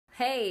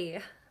Hey,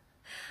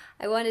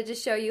 I wanted to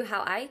show you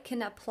how I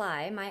can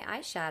apply my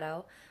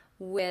eyeshadow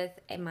with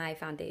my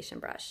foundation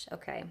brush.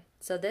 Okay,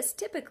 so this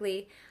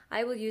typically,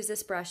 I will use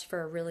this brush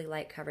for a really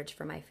light coverage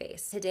for my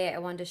face. Today I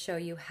wanted to show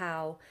you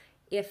how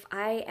if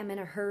I am in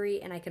a hurry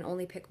and I can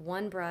only pick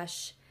one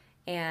brush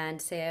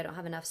and say I don't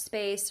have enough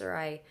space or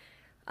I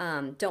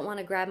don't want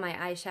to grab my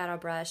eyeshadow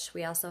brush,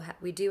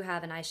 we do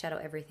have an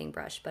eyeshadow everything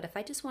brush, but if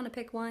I just want to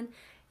pick one,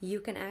 you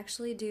can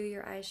actually do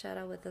your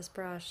eyeshadow with this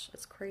brush.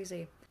 It's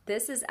crazy.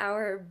 This is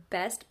our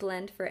Best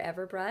Blend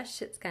Forever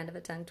brush. It's kind of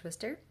a tongue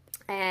twister.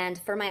 And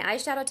for my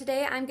eyeshadow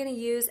today, I'm going to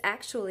use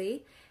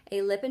actually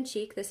a lip and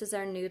cheek. This is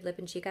our nude lip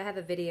and cheek. I have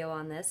a video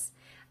on this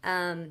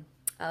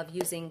of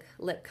using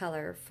lip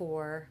color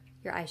for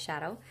your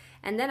eyeshadow.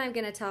 And then I'm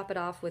going to top it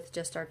off with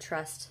just our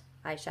Trust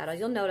eyeshadow.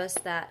 You'll notice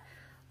that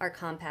our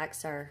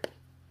compacts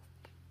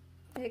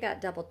they got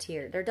double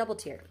tiered. They're double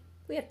tiered.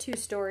 We have two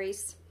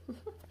stories.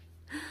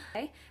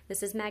 Okay,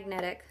 this is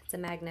magnetic. It's a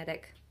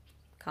magnetic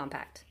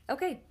compact.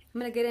 Okay, I'm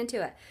going to get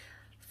into it.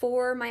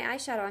 For my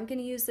eyeshadow, I'm going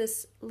to use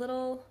this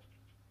little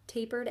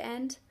tapered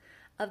end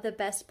of the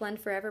Best Blend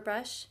Forever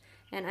brush,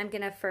 and I'm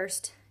going to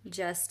first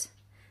just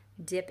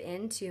dip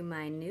into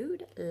my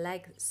nude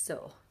like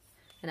so.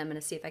 And I'm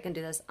going to see if I can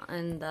do this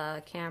on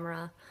the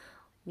camera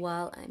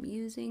while I'm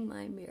using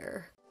my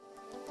mirror.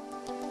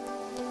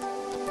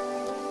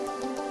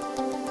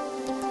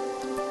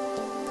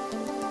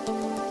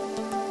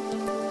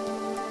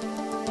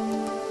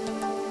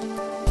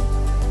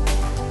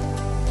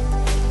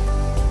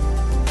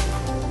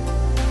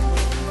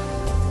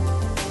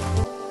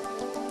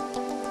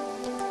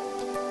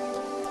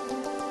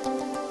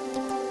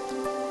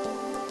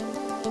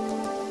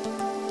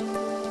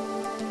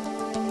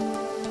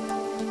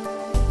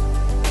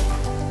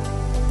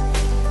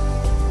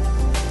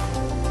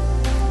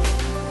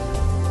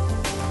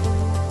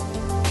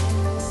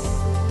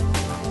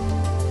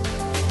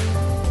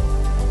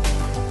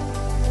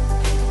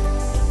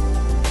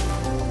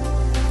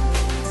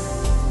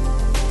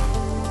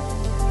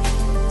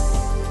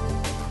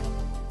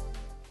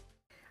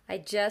 I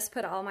just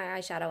put all my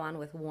eyeshadow on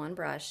with one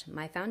brush,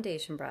 my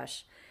foundation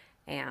brush,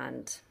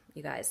 and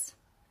you guys,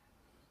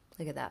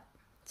 look at that.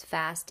 It's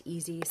fast,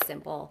 easy,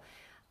 simple.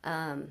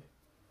 So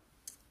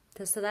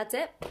that's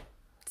it.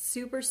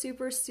 Super,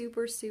 super,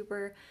 super,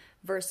 super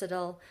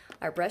versatile.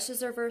 Our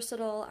brushes are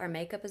versatile, our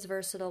makeup is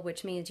versatile,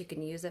 which means you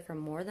can use it for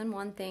more than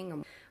one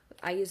thing.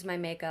 I use my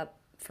makeup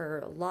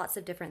for lots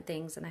of different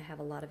things, and I have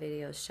a lot of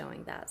videos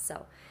showing that.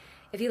 So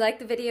if you like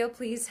the video,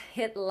 please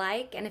hit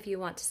like, and if you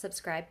want to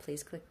subscribe,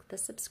 please click the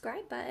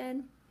subscribe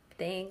button.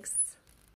 Thanks.